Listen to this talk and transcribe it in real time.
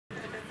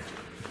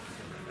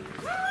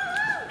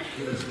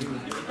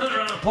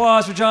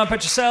Applause for John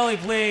Petrucelli,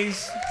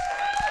 please.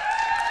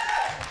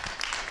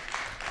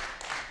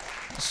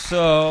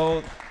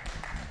 So,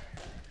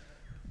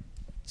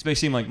 this may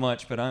seem like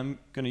much, but I'm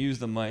going to use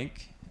the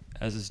mic,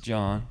 as is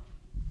John.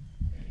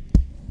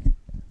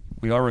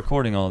 We are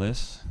recording all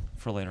this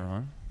for later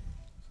on.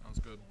 Sounds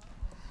good.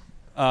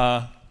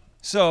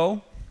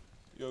 So,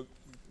 Yo,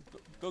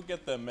 go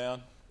get them,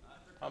 man.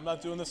 I'm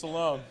not doing this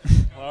alone.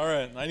 All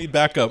right, I need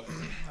backup.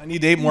 I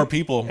need 8 more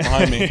people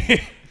behind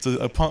me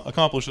to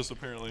accomplish this,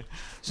 apparently.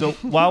 So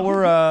while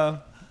we're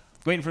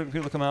waiting for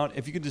people to come out,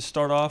 if you could just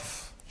start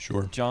off,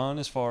 Sure. John,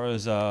 as far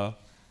as how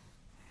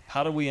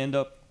did we end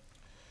up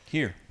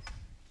here?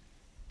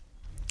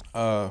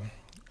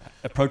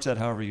 Approach that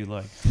however you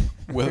like.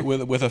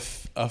 with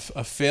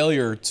a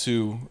failure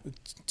to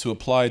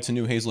apply to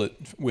New Hazlett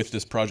with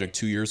this project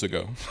 2 years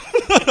ago.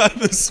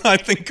 This, I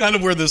think, kind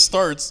of where this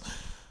starts,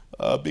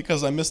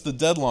 because I missed the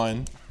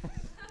deadline.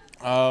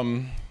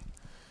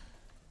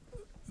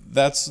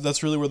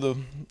 That's really where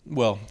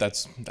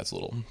that's a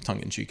little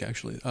tongue-in-cheek,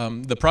 actually.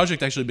 The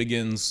project actually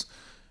begins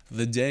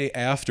the day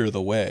after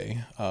The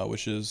Way,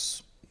 which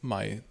is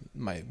my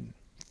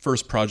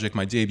first project,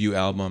 my debut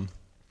album,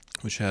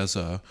 which has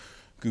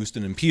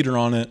Guston and Peter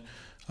on it,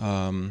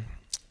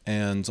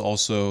 and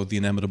also the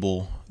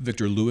inimitable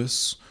Victor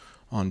Lewis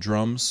on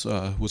drums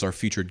was our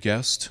featured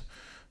guest.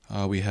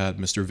 We had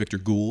Mr. Victor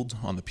Gould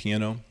on the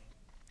piano,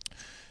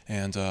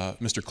 and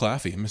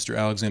Mr.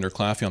 Alexander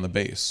Claffey on the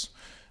bass.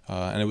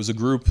 And it was a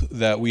group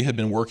that we had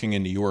been working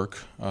in New York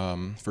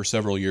for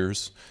several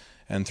years.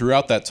 And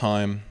throughout that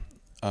time,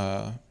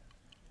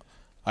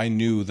 I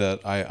knew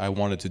that I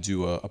wanted to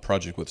do a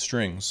project with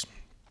strings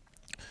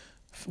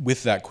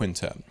with that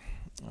quintet.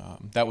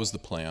 That was the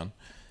plan.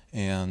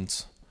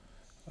 And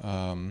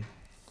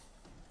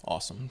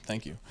awesome,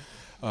 thank you.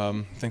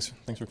 Thanks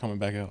for coming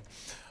back out.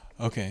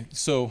 Okay,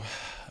 so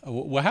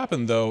what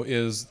happened though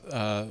is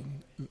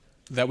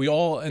that we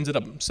all ended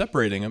up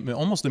separating. I mean,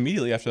 almost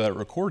immediately after that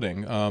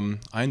recording.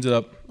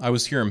 I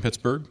was here in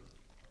Pittsburgh.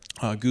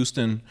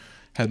 Guston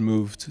had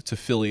moved to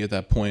Philly at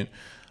that point.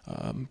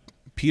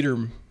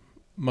 Peter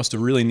must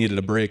have really needed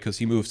a break because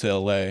he moved to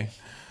LA.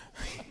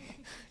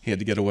 He had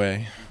to get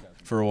away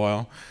for a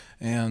while.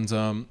 And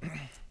so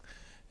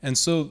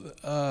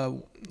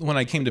when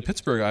I came to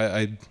Pittsburgh,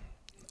 I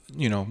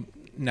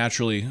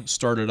naturally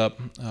started up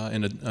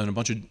in a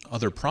bunch of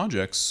other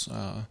projects,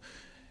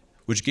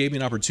 which gave me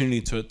an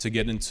opportunity to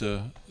get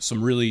into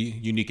some really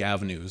unique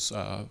avenues.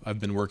 I've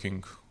been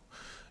working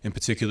in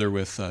particular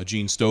with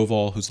Gene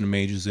Stovall, who's an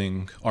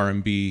amazing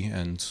R&B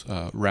and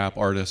rap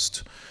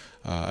artist.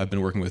 I've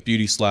been working with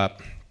Beauty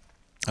Slap,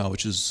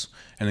 which is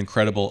an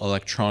incredible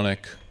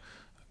electronic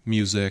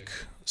music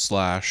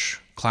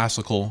 /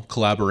 classical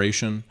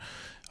collaboration.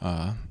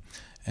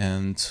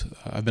 And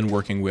I've been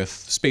working with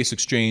Space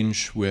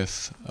Exchange,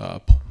 with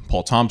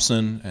Paul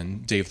Thompson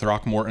and Dave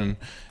Throckmorton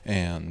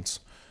and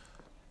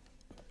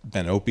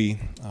Ben Opie,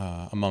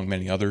 among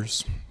many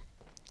others.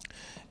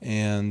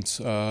 And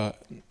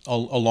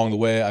along the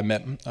way, I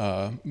met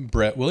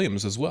Brett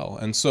Williams as well.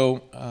 And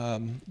so,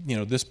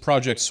 this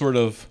project sort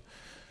of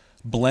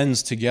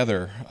blends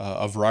together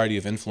a variety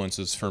of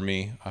influences for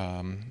me.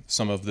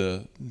 Some of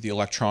the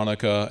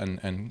electronica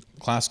and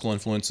classical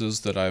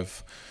influences that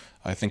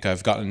I think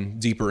I've gotten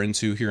deeper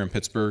into here in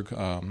Pittsburgh.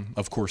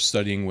 Of course,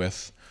 studying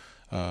with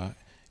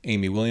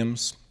Amy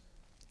Williams.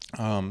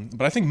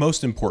 But I think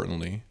most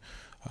importantly,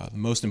 the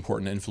most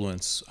important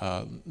influence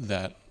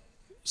that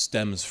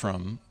stems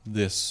from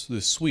this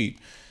suite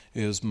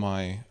is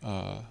my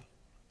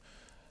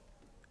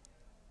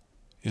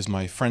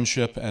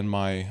friendship and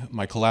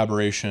my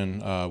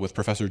collaboration with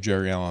Professor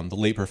Jerry Allen, the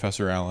late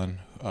Professor Allen,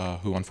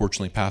 who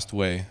unfortunately passed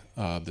away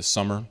this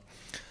summer.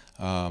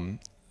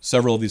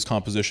 Several of these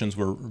compositions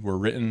were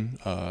written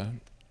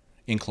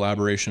in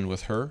collaboration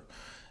with her,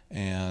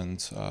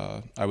 and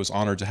I was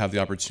honored to have the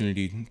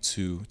opportunity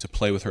to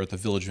play with her at the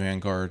Village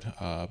Vanguard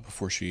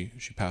before she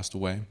passed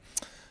away.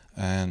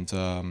 And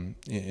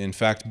in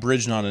fact,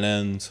 Bridge Not an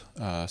End,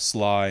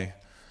 Sly,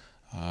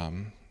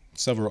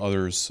 several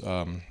others.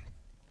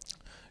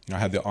 I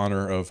had the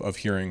honor of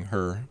hearing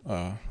her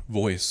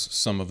voice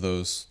some of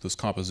those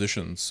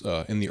compositions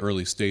in the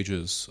early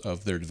stages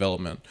of their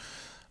development.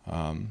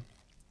 And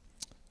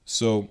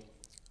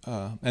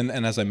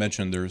as I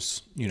mentioned,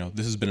 there's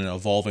this has been an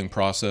evolving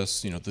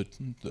process.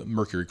 The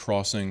Mercury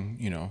Crossing.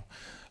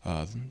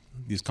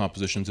 These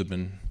compositions have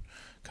been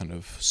kind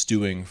of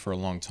stewing for a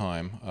long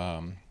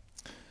time.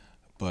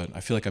 But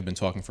I feel like I've been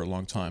talking for a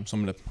long time, so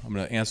I'm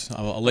gonna answer.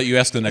 I'll let you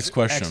ask the next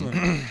question.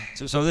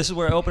 Excellent. So this is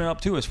where I open it up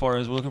too, as far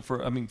as we're looking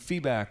for.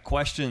 Feedback,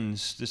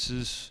 questions.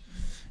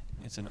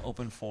 It's an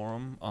open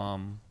forum,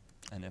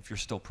 and if you're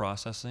still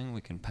processing, we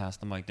can pass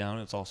the mic down.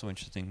 It's also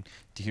interesting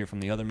to hear from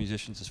the other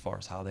musicians as far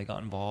as how they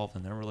got involved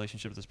and their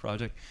relationship with this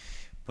project.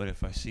 But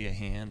if I see a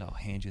hand, I'll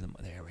hand you the.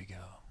 There we go.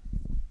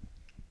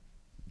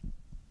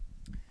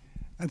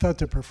 I thought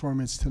the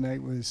performance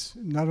tonight was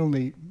not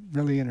only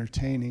really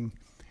entertaining,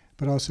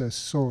 but also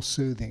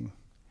soul-soothing.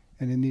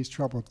 And in these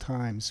troubled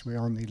times, we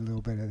all need a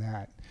little bit of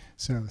that.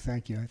 So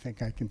thank you. I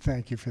think I can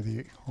thank you for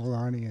the whole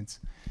audience.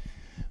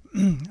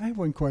 I have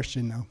one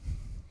question, though.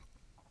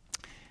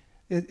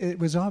 It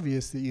was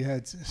obvious that you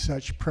had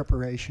such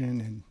preparation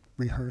and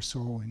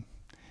rehearsal, and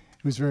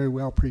it was very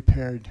well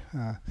prepared.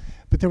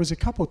 But there was a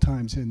couple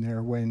times in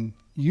there when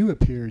you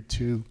appeared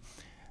to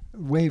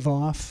wave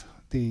off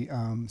the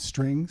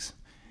strings,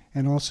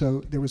 and also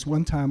there was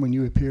one time when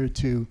you appeared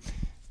to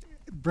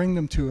bring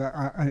them to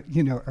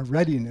a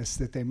readiness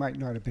that they might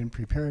not have been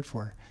prepared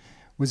for.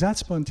 Was that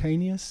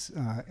spontaneous?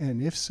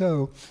 And if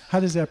so, how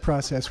does that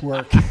process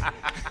work? Come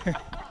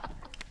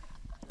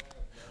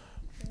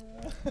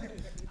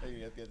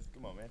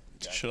on, man.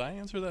 Should I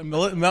answer that?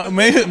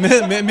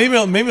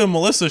 Maybe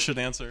Melissa should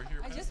answer.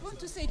 I just want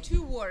to say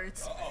 2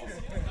 words.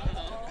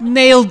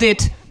 Nailed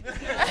it.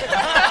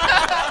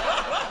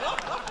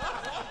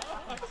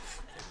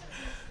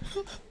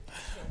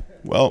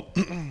 Well,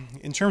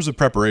 in terms of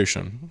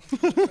preparation,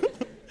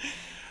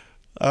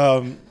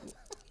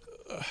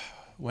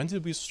 when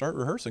did we start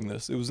rehearsing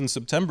this? It was in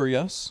September,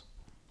 yes?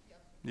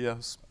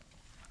 Yes.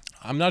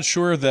 I'm not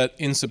sure that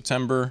in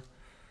September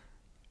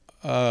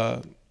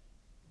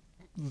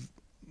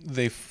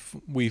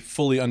we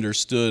fully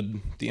understood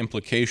the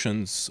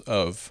implications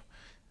of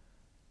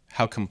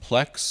how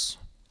complex,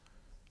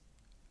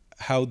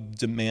 how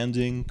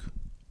demanding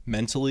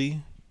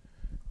mentally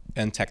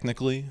and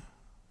technically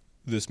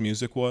this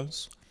music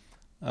was.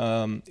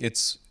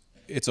 It's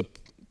a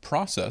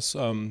process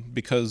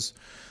because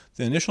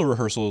the initial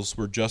rehearsals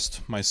were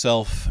just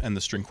myself and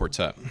the string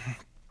quartet.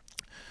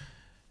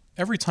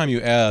 Every time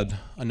you add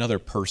another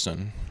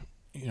person,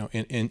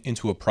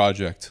 into a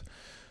project,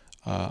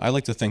 I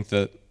like to think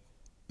that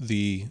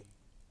the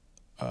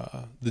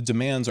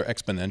demands are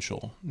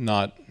exponential,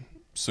 not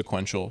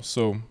sequential.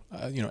 So,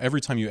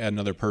 every time you add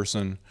another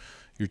person,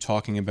 you're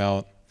talking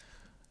about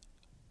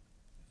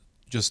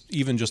just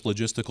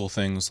logistical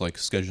things like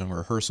scheduling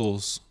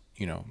rehearsals,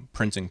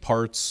 printing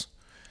parts,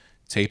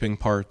 taping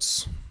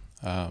parts,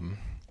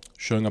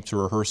 showing up to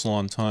rehearsal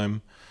on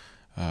time.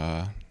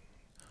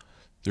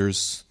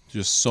 There's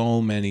just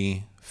so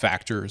many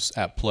factors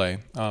at play.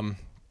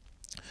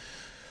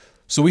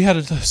 So we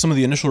had some of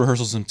the initial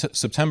rehearsals in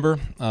September.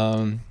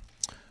 I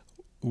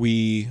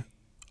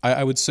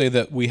would say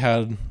that we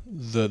had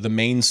the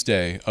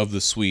mainstay of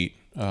the suite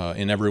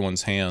in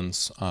everyone's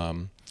hands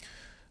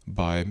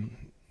by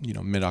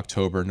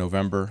mid-October,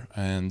 November.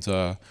 And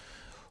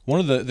one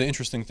of the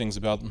interesting things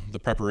about the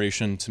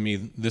preparation to me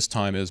this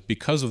time is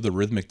because of the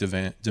rhythmic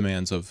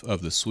demands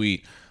of the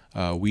suite,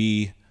 for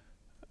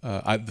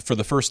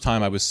the first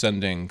time I was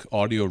sending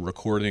audio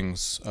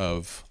recordings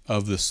of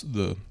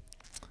the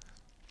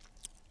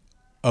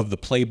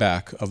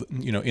playback of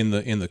in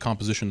the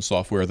composition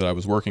software that I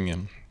was working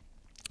in,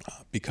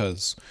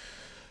 because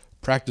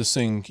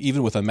practicing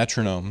even with a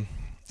metronome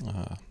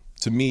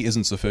to me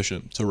isn't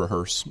sufficient to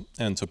rehearse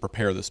and to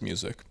prepare this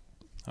music.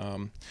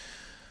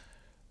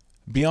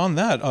 Beyond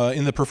that,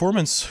 in the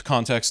performance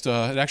context,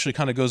 it actually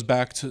kind of goes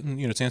back to,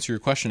 to answer your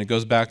question, it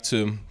goes back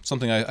to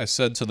something I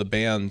said to the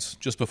band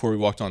just before we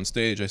walked on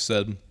stage. I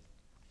said,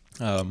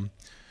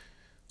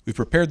 we've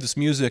prepared this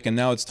music and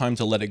now it's time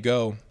to let it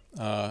go.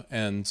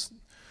 And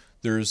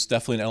there's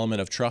definitely an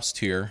element of trust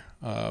here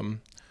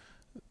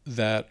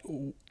that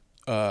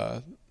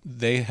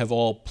they have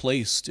all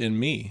placed in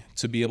me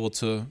to be able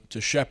to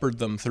shepherd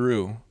them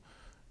through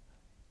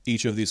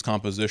each of these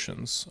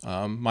compositions.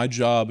 My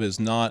job is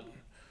not,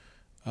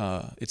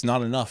 it's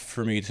not enough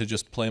for me to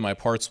just play my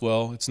parts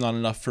well. It's not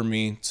enough for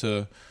me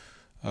to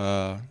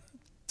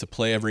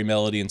play every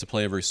melody and to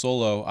play every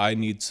solo. I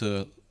need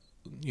to,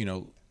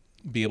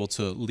 be able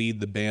to lead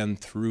the band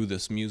through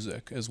this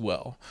music as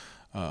well.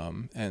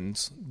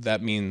 And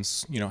that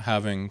means,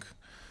 having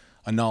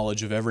a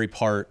knowledge of every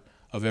part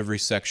of every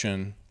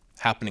section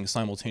happening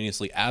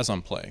simultaneously as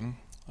I'm playing.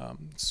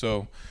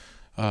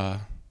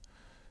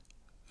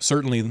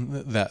 Certainly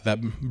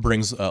that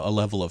brings a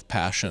level of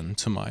passion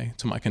to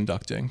my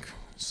conducting.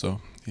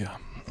 So yeah.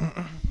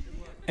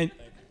 And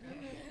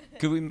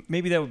could we,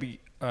 maybe that would be,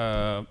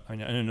 I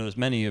don't know there's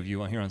many of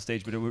you here on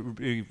stage, but it would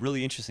be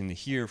really interesting to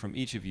hear from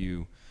each of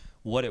you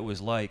what it was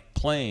like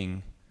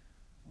playing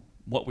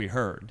what we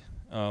heard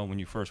when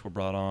you first were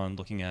brought on,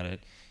 looking at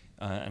it.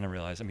 And I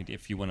realize,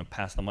 if you want to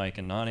pass the mic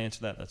and not answer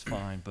that, that's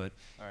fine. But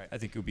I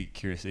think it would be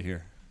curious to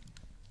hear.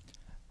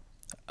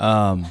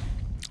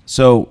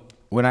 So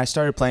when I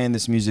started playing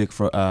this music,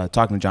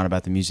 talking to John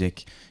about the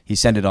music, he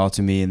sent it all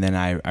to me, and then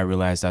I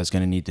realized I was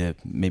going to need to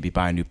maybe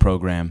buy a new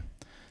program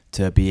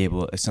to be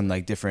able, some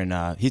like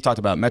different, he talked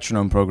about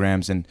metronome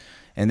programs, and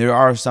there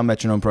are some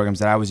metronome programs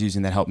that I was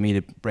using that helped me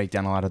to break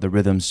down a lot of the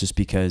rhythms, just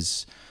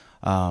because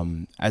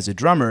as a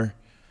drummer,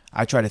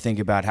 I try to think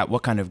about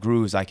what kind of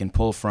grooves I can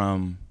pull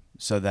from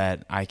so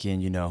that I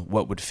can,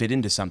 what would fit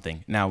into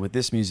something. Now with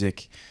this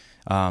music,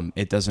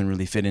 it doesn't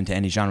really fit into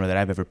any genre that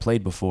I've ever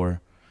played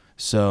before.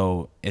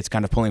 So it's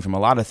kind of pulling from a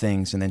lot of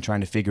things and then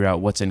trying to figure out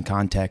what's in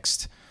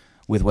context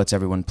with what's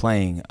everyone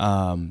playing.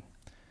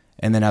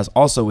 And then I was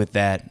also with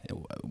that,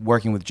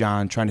 working with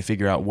John, trying to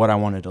figure out what I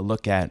wanted to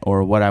look at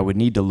or what I would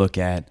need to look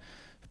at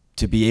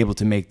to be able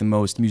to make the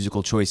most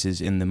musical choices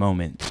in the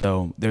moment.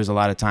 So there's a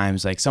lot of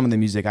times, like some of the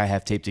music I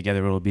have taped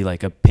together, it'll be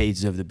like a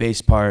page of the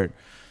bass part,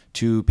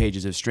 2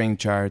 pages of string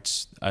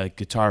charts, a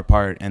guitar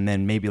part, and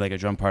then maybe like a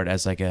drum part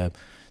as like to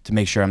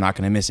make sure I'm not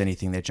going to miss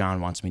anything that John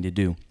wants me to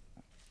do.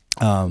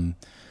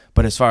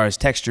 But as far as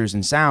textures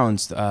and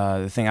sounds,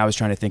 the thing I was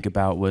trying to think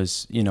about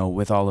was,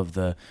 with all of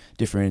the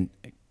different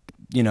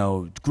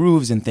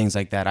grooves and things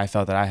like that, I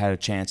felt that I had a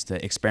chance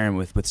to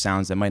experiment with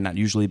sounds that might not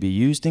usually be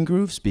used in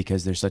grooves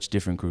because there's such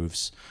different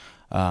grooves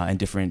and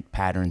different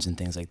patterns and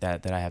things like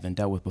that I haven't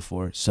dealt with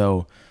before.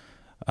 So,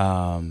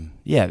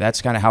 yeah,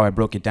 that's kind of how I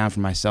broke it down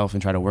for myself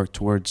and try to work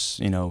towards,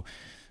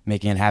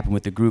 making it happen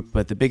with the group.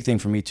 But the big thing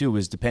for me, too,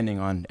 was depending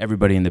on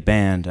everybody in the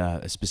band,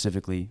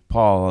 specifically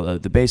Paul,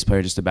 the bass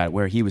player, just about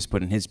where he was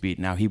putting his beat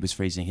and how he was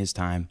phrasing his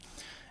time.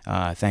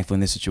 Thankfully,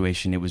 in this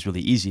situation, it was really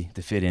easy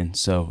to fit in,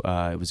 so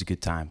it was a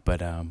good time.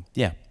 But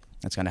yeah,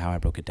 that's kind of how I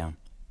broke it down.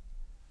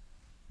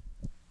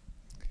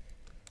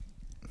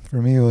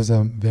 For me, it was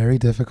very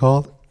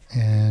difficult,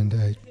 and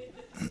I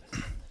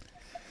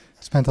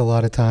spent a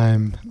lot of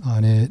time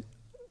on it.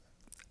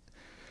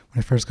 When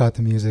I first got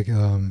the music,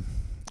 I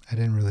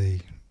didn't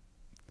really,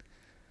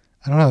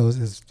 I don't know,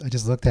 I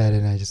just looked at it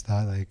and I just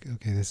thought, like,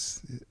 okay,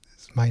 this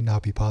might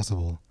not be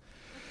possible.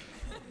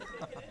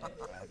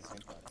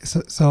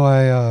 So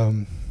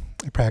I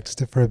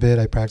practiced it for a bit.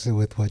 I practiced it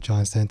with what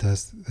John sent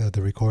us,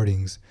 the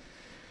recordings.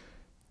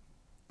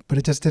 But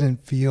it just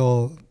didn't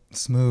feel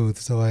smooth,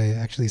 so I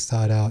actually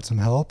sought out some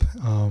help.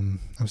 I'm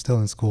still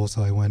in school,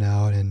 so I went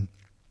out and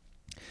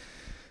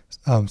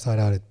sought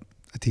out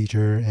a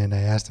teacher, and I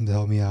asked him to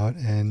help me out.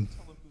 And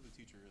Tell them who the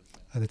teacher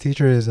is. the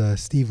teacher is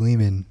Steve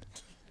Lehman.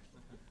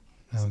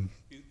 He's a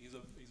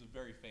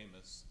very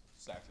famous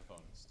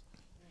saxophonist,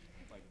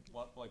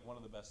 like one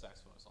of the best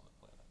saxophonists on the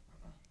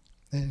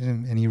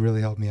planet. And he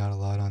really helped me out a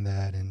lot on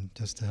that, and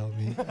just to help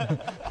me.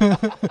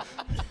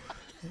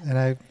 And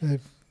I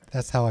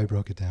that's how I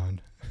broke it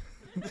down.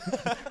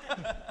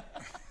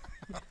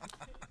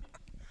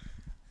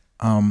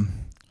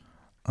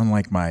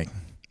 Unlike my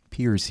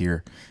peers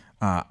here,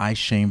 I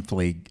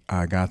shamefully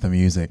got the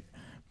music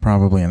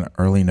probably in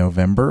early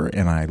November,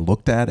 and I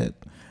looked at it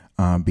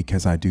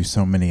because I do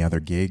so many other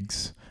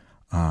gigs.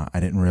 I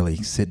didn't really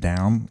sit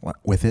down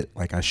with it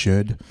like I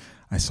should.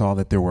 I saw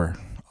that there were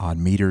odd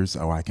meters.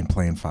 Oh, I can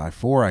play in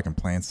 5/4. I can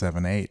play in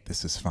 7/8.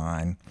 This is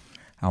fine.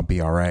 I'll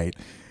be all right.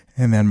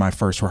 And then my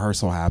first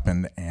rehearsal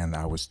happened, and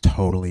I was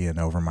totally in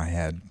over my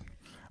head.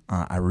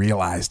 I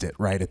realized it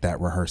right at that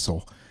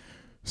rehearsal.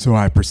 So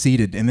I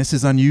proceeded, and this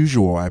is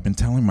unusual. I've been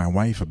telling my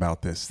wife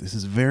about this. This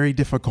is very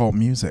difficult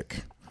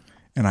music.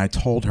 And I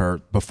told her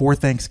before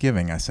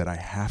Thanksgiving, I said, I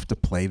have to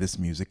play this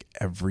music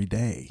every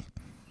day.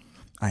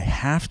 I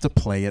have to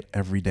play it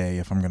every day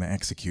if I'm going to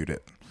execute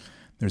it.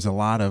 There's a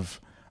lot of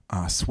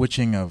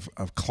switching of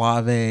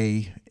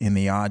clave in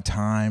the odd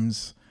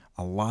times,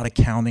 a lot of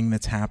counting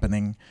that's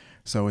happening.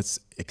 So it's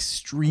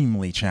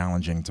extremely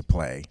challenging to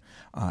play.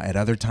 At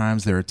other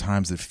times, there are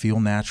times that feel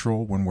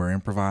natural when we're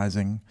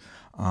improvising,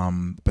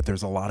 but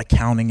there's a lot of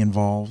counting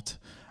involved.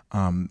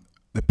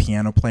 The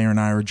piano player and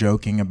I are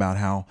joking about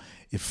how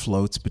it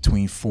floats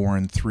between 4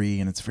 and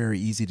 3, and it's very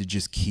easy to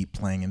just keep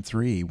playing in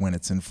 3 when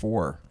it's in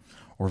 4,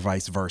 or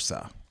vice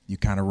versa. You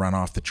kind of run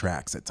off the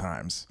tracks at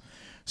times.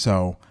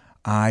 So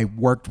I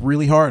worked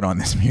really hard on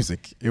this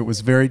music. It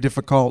was very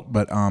difficult,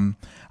 but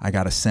I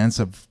got a sense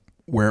of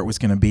where it was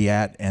going to be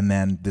at, and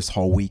then this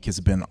whole week has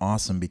been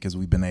awesome because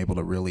we've been able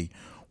to really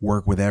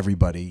work with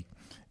everybody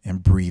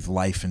and breathe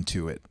life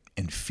into it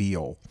and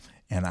feel.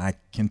 And I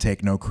can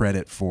take no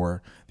credit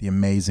for the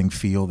amazing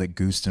feel that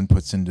Gustin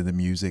puts into the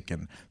music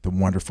and the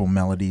wonderful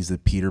melodies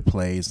that Peter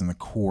plays and the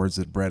chords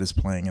that Brett is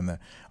playing and the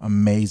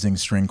amazing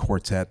string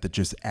quartet that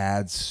just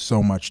adds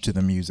so much to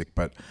the music.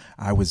 But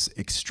I was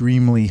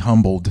extremely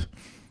humbled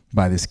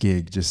by this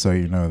gig, just so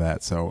you know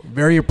that. So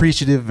very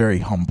appreciative, very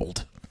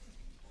humbled.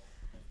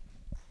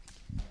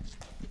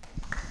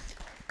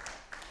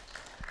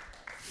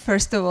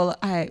 First of all,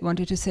 I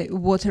wanted to say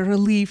what a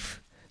relief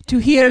to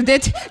hear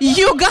that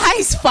you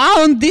guys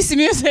found this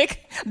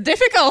music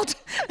difficult.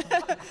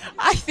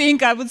 I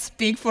think I would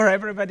speak for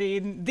everybody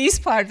in this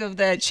part of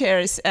the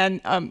chairs.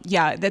 And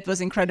yeah, that was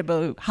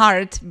incredibly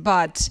hard,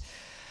 but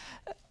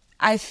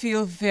I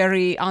feel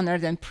very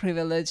honored and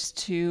privileged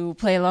to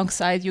play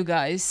alongside you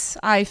guys.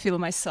 I feel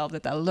myself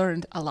that I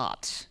learned a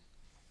lot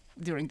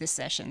during these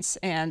sessions,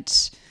 and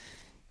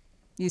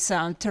you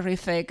sound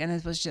terrific, and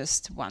it was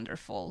just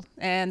wonderful.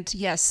 And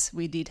yes,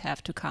 we did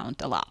have to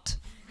count a lot.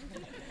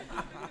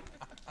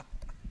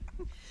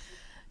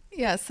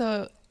 Yeah,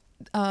 so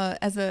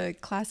as a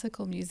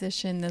classical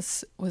musician,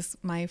 this was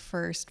my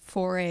first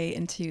foray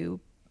into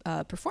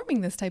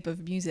performing this type of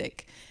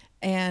music.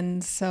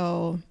 And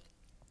so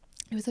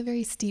it was a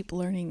very steep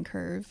learning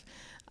curve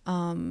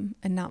and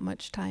not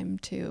much time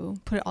to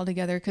put it all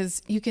together,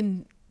 because you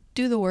can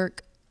do the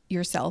work,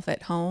 yourself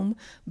at home.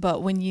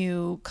 But when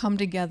you come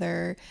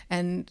together,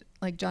 and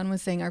like John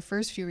was saying, our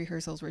first few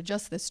rehearsals were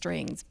just the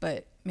strings,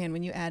 but man,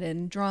 when you add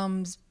in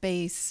drums,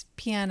 bass,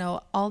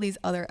 piano, all these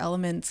other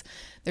elements,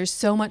 there's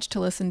so much to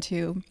listen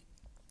to.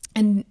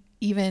 And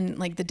even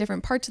like the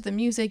different parts of the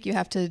music, you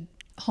have to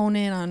hone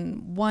in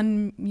on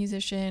one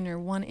musician or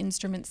one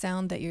instrument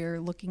sound that you're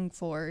looking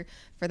for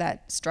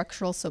that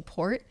structural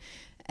support.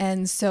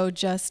 And so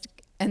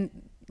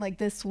like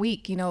this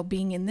week, you know,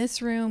 being in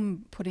this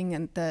room, putting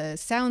in the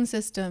sound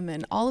system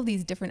and all of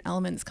these different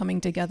elements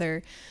coming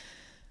together,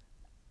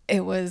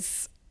 it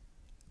was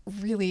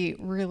really,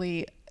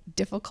 really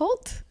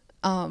difficult,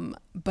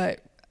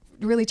 but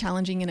really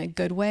challenging in a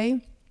good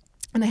way.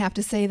 And I have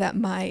to say that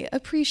my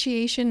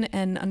appreciation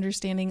and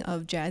understanding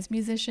of jazz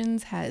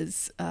musicians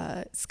has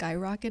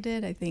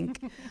skyrocketed. I think,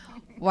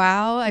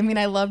 wow. I mean,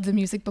 I loved the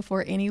music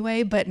before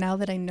anyway, but now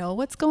that I know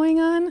what's going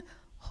on,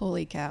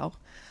 holy cow.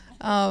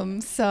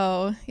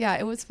 So yeah,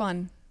 it was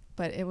fun,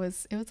 but it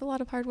was a lot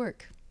of hard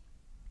work.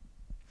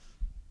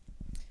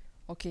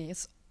 Okay,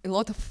 yes, a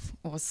lot of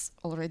was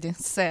already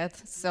said.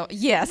 So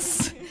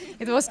yes,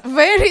 it was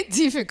very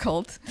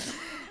difficult,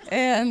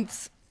 and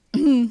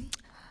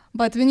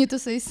but we need to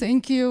say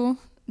thank you,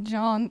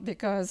 John,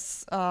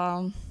 because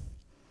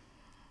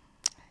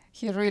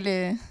he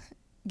really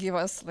gave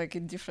us like a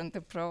different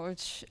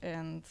approach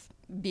and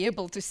be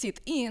able to sit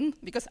in,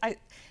 because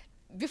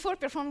before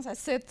performance I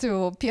said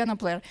to piano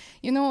player,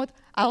 you know what,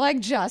 I like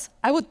jazz.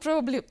 I would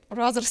probably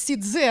rather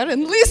sit there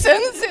and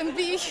listen than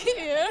be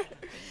here,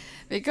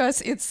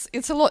 because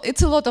it's a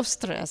lot of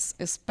stress,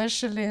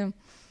 especially.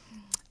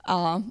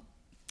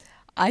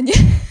 I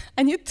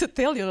need to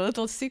tell you a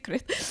little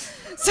secret.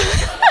 So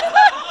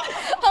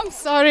I'm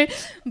sorry,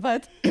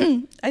 but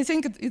I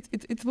think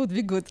it would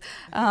be good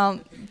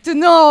to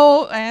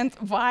know, and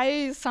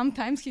why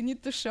sometimes you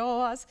need to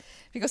show us,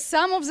 because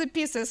some of the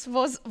pieces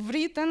was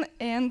written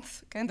and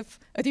kind of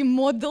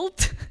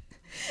remodeled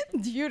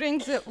during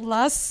the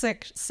last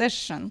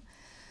session,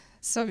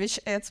 so which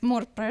adds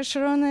more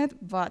pressure on it,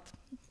 but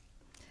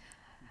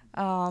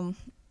I'm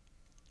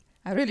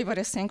really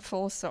very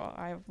thankful, so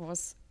I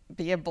was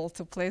be able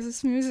to play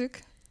this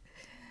music.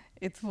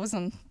 It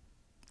wasn't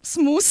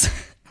smooth,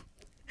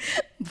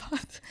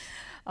 but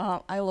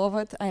I love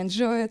it, I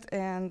enjoy it,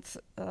 and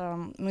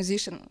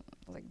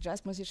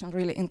jazz musician,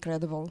 really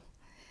incredible.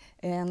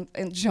 And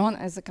John,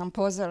 as a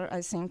composer,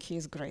 I think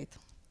he's great.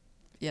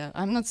 Yeah,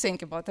 I'm not saying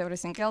about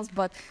everything else,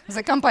 but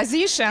the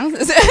composition,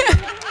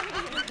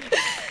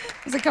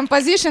 the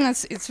composition,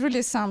 it's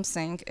really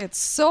something. It's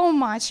so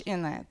much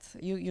in it,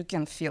 you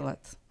can feel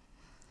it.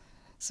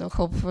 So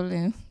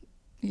hopefully,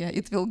 yeah,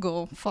 it will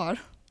go far.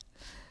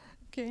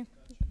 Okay.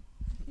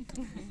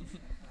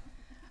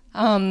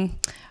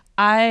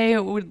 I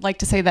would like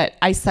to say that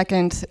I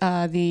second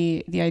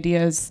the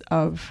ideas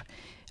of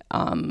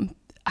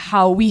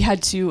how we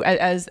had to,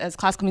 as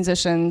classical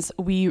musicians,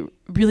 we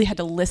really had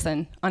to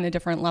listen on a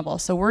different level.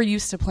 So we're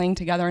used to playing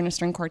together in a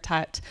string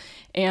quartet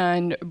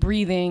and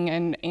breathing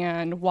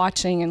and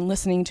watching and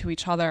listening to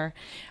each other.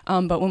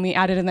 But when we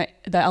added in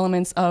the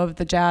elements of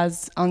the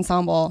jazz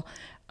ensemble,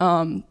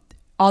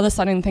 all of a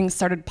sudden things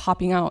started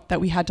popping out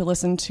that we had to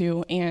listen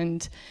to.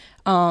 And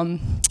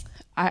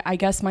I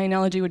guess my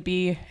analogy would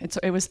be,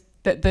 it was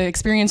the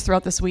experience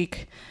throughout this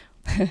week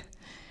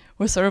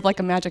was sort of like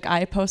a magic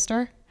eye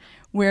poster,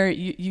 where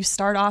you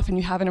start off and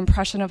you have an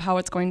impression of how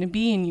it's going to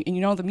be, and you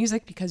know the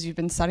music because you've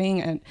been studying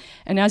it,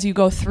 and as you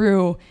go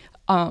through,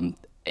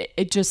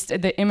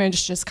 the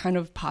image just kind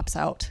of pops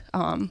out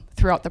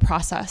throughout the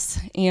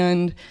process.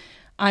 And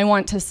I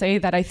want to say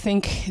that I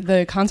think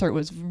the concert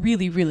was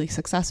really, really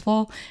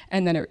successful,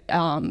 and then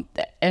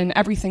and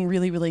everything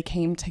really, really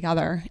came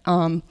together.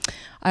 I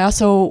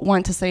also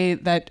want to say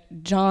that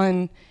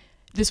John,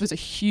 this was a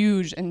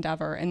huge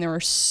endeavor, and there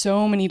were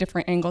so many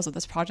different angles of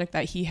this project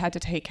that he had to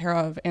take care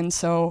of. And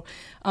so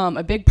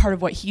a big part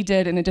of what he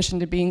did, in addition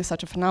to being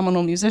such a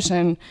phenomenal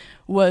musician,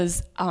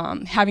 was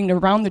having to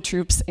round the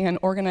troops and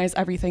organize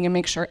everything and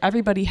make sure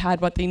everybody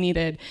had what they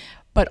needed,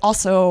 but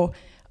also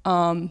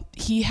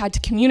he had to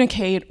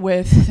communicate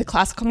with the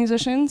classical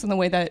musicians in the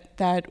way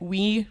that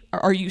we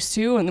are used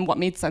to and what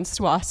made sense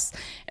to us,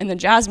 and the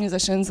jazz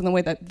musicians in the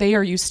way that they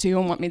are used to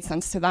and what made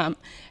sense to them.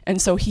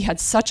 And so he had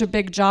such a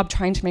big job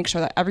trying to make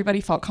sure that everybody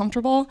felt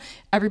comfortable,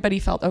 everybody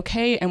felt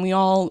okay, and we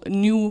all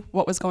knew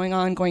what was going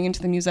on going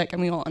into the music,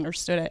 and we all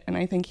understood it. And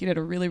I think he did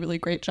a really, really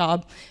great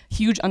job.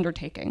 Huge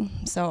undertaking.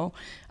 So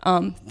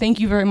thank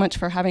you very much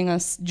for having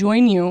us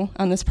join you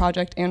on this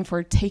project and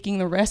for taking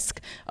the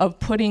risk of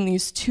putting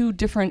these two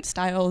different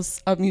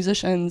styles of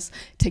musicians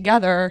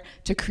together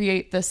to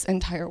create this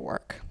entire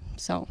work.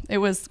 So it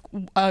was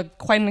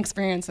quite an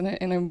experience and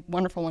a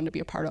wonderful one to be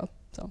a part of.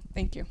 So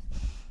thank you.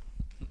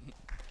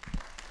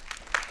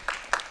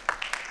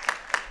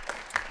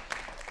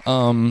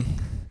 I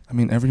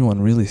mean,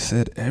 everyone really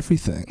said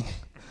everything.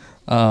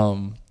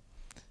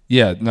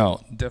 Yeah,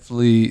 no,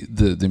 definitely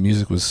the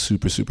music was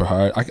super, super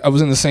hard. I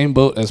was in the same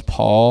boat as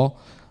Paul,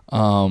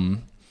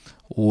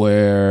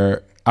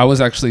 where I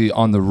was actually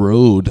on the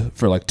road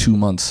for like 2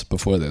 months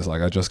before this.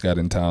 Like I just got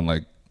in town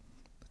like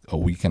a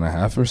week and a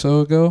half or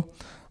so ago.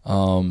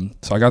 So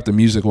I got the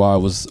music while I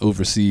was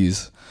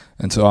overseas.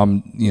 And so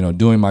I'm, you know,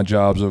 doing my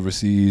jobs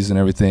overseas and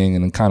everything,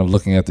 and then kind of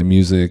looking at the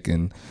music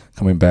and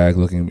coming back,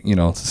 looking, you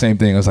know, it's the same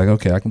thing. I was like,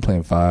 okay, I can play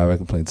in 5, I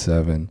can play in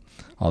 7,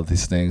 all of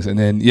these things. And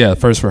then, yeah,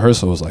 first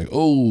rehearsal was like,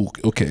 oh,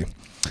 okay.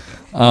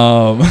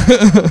 But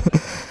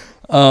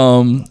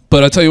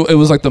I tell you, it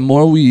was like the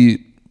more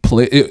we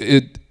play,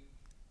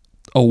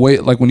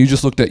 like when you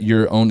just looked at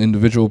your own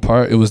individual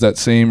part, it was that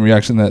same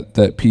reaction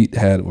that Pete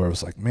had, where it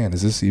was like, man,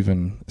 is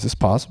this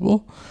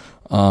possible?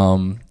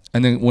 And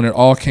then when it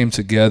all came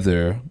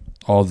together,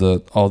 all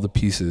the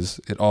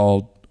pieces,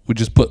 we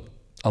just put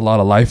a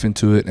lot of life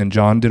into it, and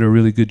John did a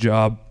really good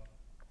job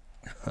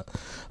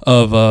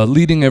of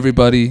leading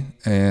everybody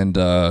and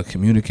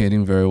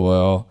communicating very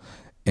well.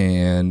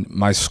 And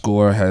my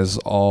score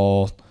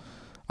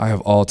I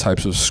have all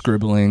types of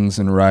scribblings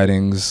and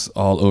writings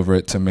all over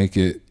it to make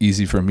it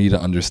easy for me to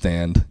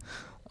understand.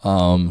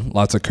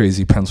 Lots of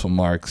crazy pencil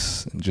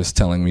marks, just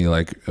telling me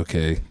like,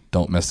 okay,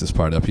 don't mess this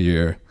part up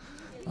here.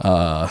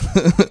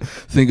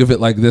 Think of it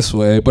like this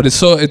way. But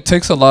it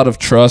takes a lot of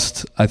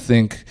trust, I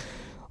think,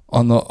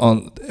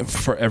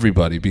 for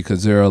everybody,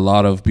 because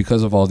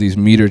because of all these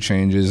meter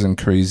changes and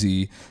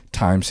crazy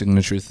time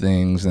signature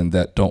things and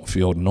that don't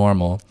feel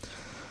normal.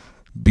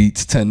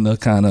 Beats tend to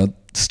kind of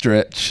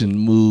stretch and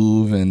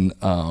move, and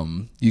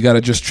you got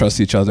to just trust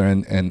each other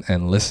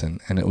and listen.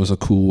 And it was a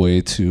cool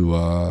way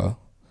to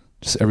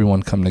just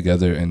everyone come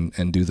together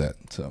and do that.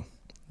 So,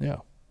 yeah.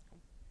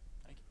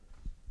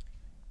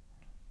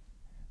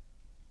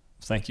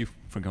 Thank you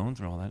for going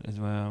through all that.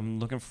 I'm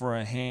looking for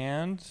a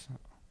hand.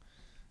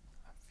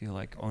 I feel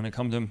like I'm going to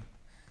come to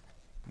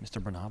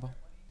Mr. Bernabo.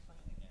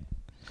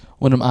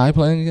 When am I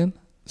playing again?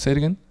 Say it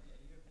again.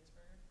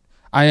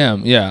 I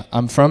am, yeah.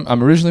 I'm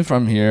originally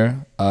from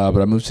here, but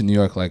I moved to New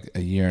York like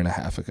a year and a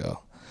half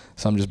ago.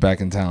 So I'm just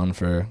back in town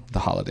for the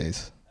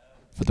holidays,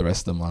 for the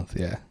rest of the month,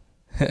 yeah.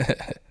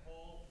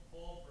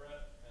 Paul,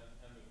 Brett,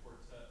 and the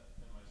quartet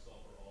and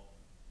myself are all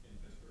in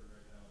Pittsburgh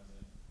right now, and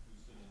then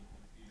Houston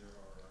and Peter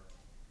are,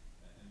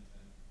 and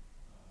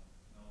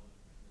Melvin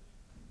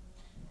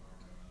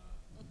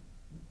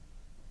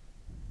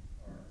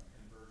are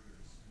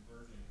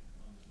converging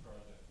on this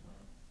project.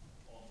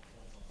 All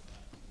on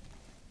that.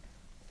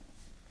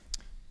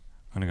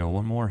 I'm going to go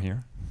one more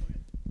here.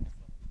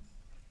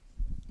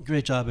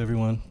 Great job,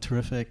 everyone.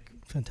 Terrific,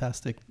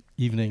 fantastic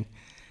evening.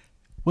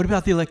 What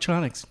about the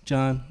electronics,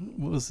 John?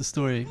 What was the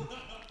story?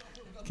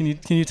 Can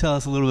you tell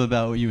us a little bit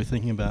about what you were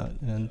thinking about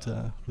and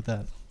with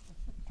that?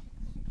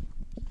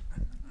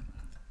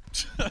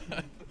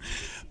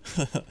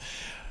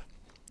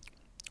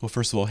 Well,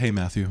 first of all, hey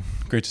Matthew,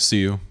 great to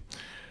see you.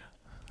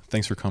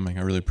 Thanks for coming.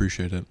 I really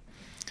appreciate it.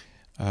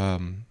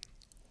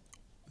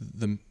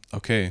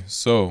 Okay,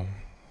 so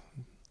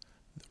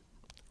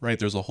right,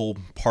 there's a whole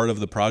part of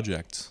the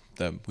project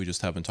that we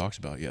just haven't talked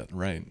about yet.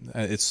 Right,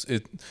 it's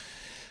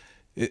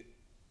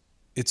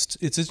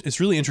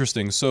really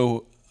interesting.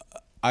 So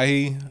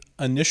I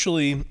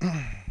initially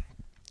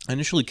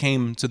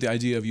came to the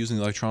idea of using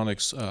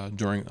electronics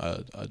during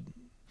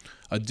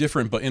a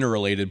different but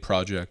interrelated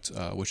project,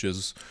 which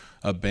is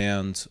a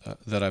band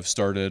that I've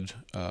started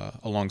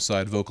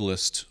alongside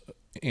vocalist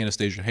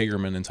Anastasia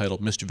Hagerman,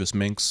 entitled Mischievous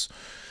Minx.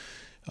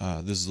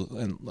 This is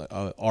an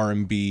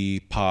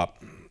R&B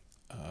pop.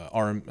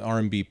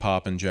 R&B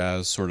pop and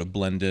jazz sort of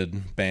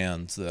blended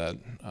band that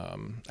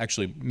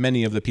actually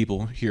many of the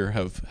people here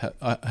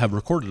have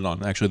recorded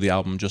on. Actually, the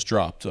album just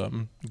dropped.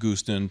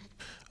 Gustin,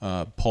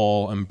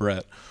 Paul, and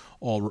Brett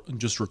all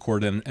just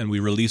recorded, and we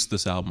released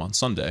this album on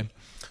Sunday.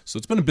 So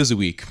it's been a busy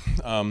week.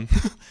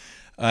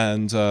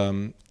 And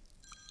a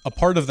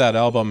part of that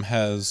album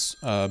has,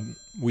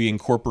 we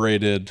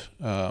incorporated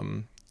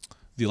the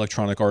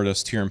electronic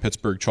artist here in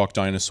Pittsburgh, Chalk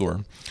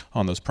Dinosaur,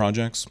 on those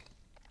projects.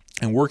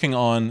 And working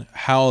on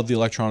how the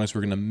electronics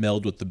were going to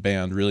meld with the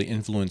band really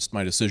influenced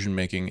my decision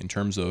making in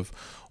terms of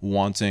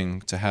wanting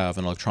to have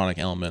an electronic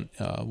element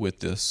with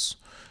this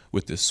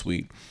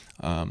suite.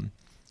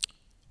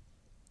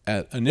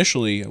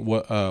 Initially,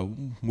 what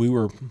we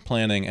were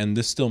planning, and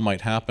this still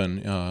might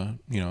happen,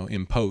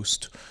 in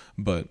post,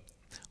 but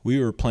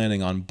we were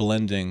planning on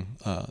blending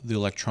the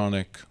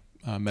electronic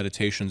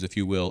meditations, if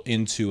you will,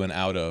 into and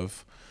out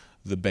of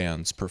the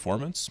band's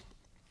performance.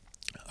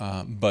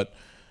 But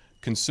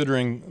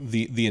considering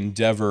the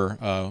endeavor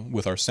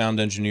with our sound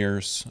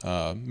engineers,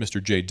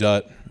 Mr. Jay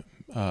Dutt,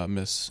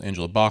 Miss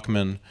Angela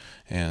Bachman,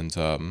 and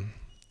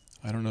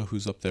I don't know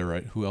who's up there,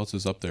 right? Who else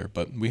is up there?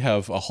 But we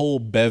have a whole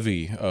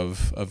bevy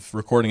of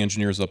recording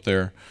engineers up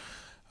there.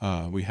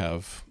 We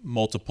have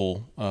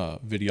multiple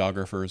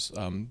videographers.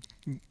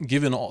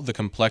 Given all the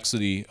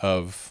complexity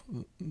of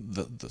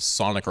the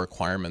sonic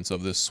requirements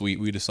of this suite,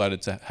 we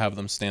decided to have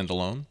them stand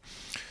alone.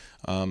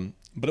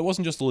 But it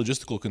wasn't just a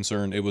logistical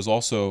concern. It was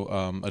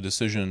also a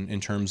decision in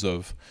terms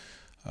of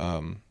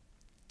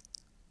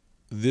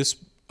this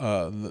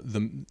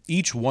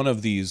each one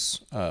of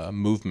these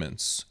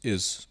movements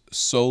is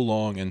so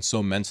long and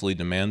so mentally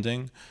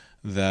demanding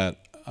that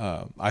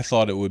I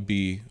thought it would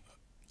be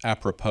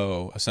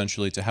apropos,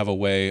 essentially, to have a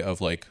way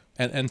of like,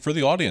 and for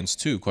the audience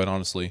too, quite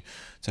honestly,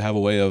 to have a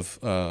way of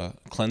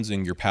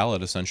cleansing your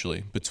palate,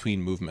 essentially,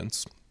 between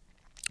movements,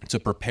 to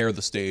prepare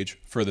the stage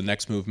for the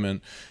next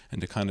movement,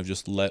 and to kind of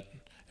just let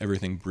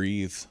everything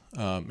breathe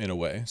in a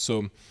way.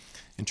 So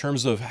in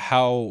terms of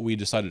how we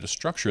decided to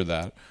structure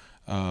that,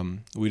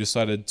 we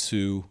decided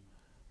to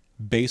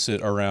base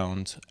it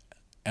around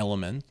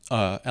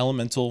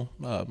elemental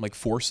like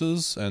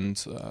forces, and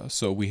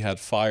so we had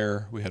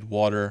fire, we had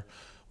water,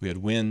 we had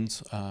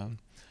wind,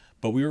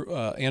 but we were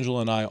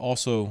Angela and I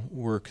also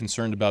were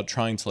concerned about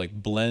trying to like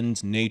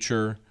blend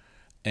nature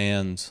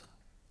and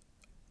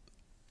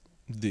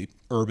the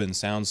urban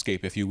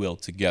soundscape, if you will,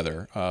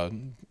 together,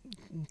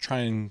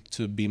 trying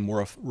to be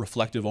more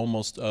reflective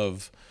almost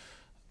of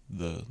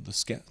the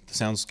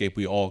soundscape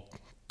we all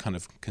kind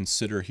of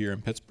consider here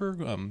in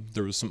Pittsburgh.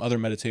 There was some other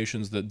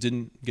meditations that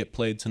didn't get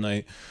played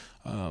tonight.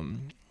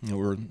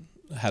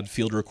 Had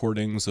field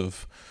recordings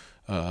of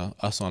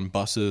us on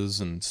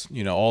buses, and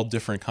all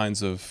different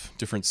kinds of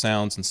different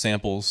sounds and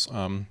samples,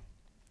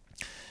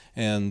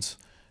 and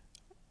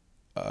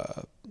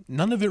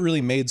none of it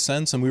really made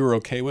sense, and we were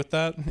okay with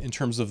that in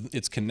terms of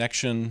its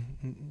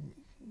connection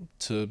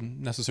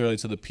necessarily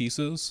to the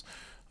pieces.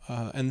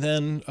 And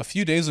then a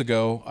few days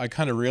ago, I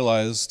kind of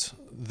realized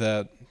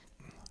that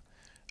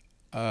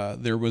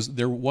there was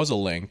a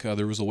link.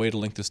 There was a way to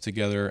link this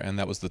together, and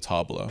that was the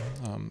tabla.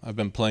 I've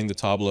been playing the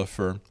tabla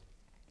for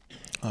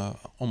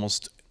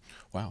almost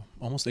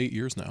 8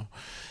 years now,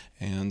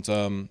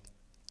 and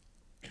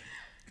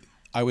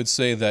I would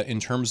say that in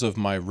terms of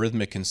my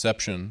rhythmic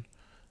conception,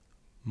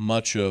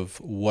 much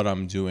of what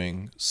I'm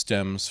doing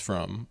stems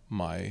from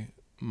my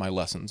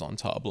lessons on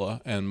tabla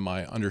and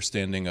my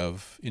understanding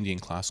of Indian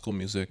classical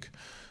music,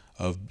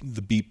 of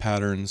the beat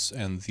patterns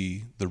and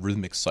the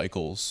rhythmic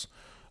cycles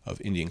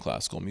of Indian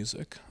classical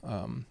music,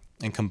 and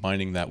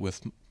combining that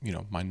with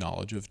my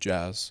knowledge of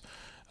jazz,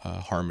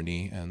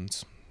 harmony,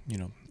 and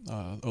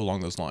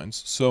along those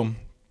lines. So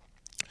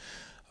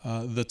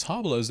the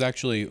tabla is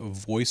actually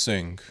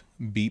voicing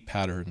beat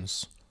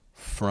patterns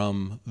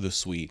from the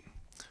suite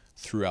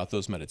throughout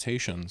those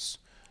meditations,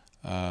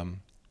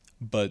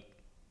 but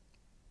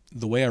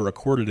the way I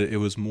recorded it, it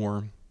was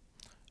more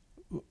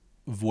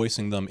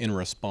voicing them in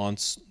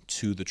response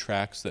to the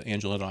tracks that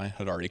Angela and I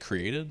had already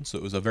created. So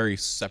it was a very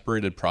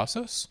separated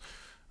process.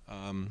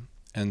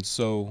 And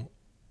so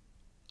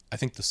I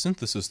think the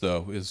synthesis,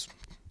 though, is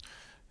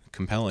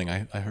compelling.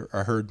 I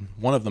heard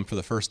one of them for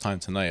the first time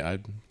tonight.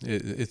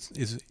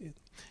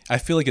 I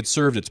feel like it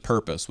served its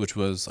purpose, which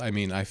was,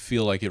 I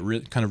feel like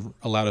it kind of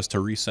allowed us to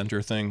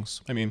recenter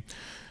things.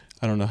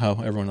 I don't know how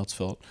everyone else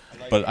felt,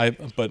 but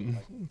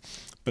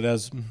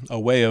as a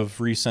way of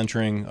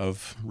recentering,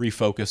 of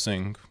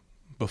refocusing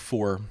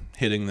before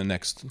hitting the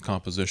next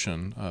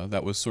composition,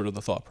 that was sort of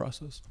the thought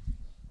process.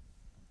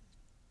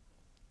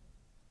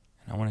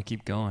 I want to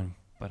keep going,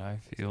 but I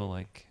feel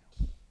like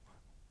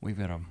we've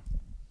got a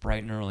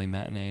bright and early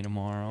matinee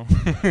tomorrow.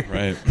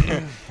 Right.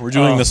 We're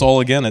doing this all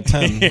again at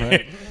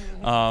 10,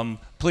 right?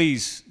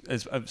 Please,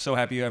 I'm so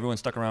happy everyone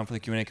stuck around for the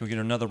Q&A. Can we get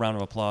another round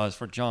of applause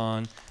for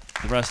John,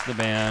 the rest of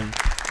the band,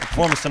 the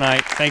performance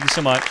tonight? Thank you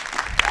so much.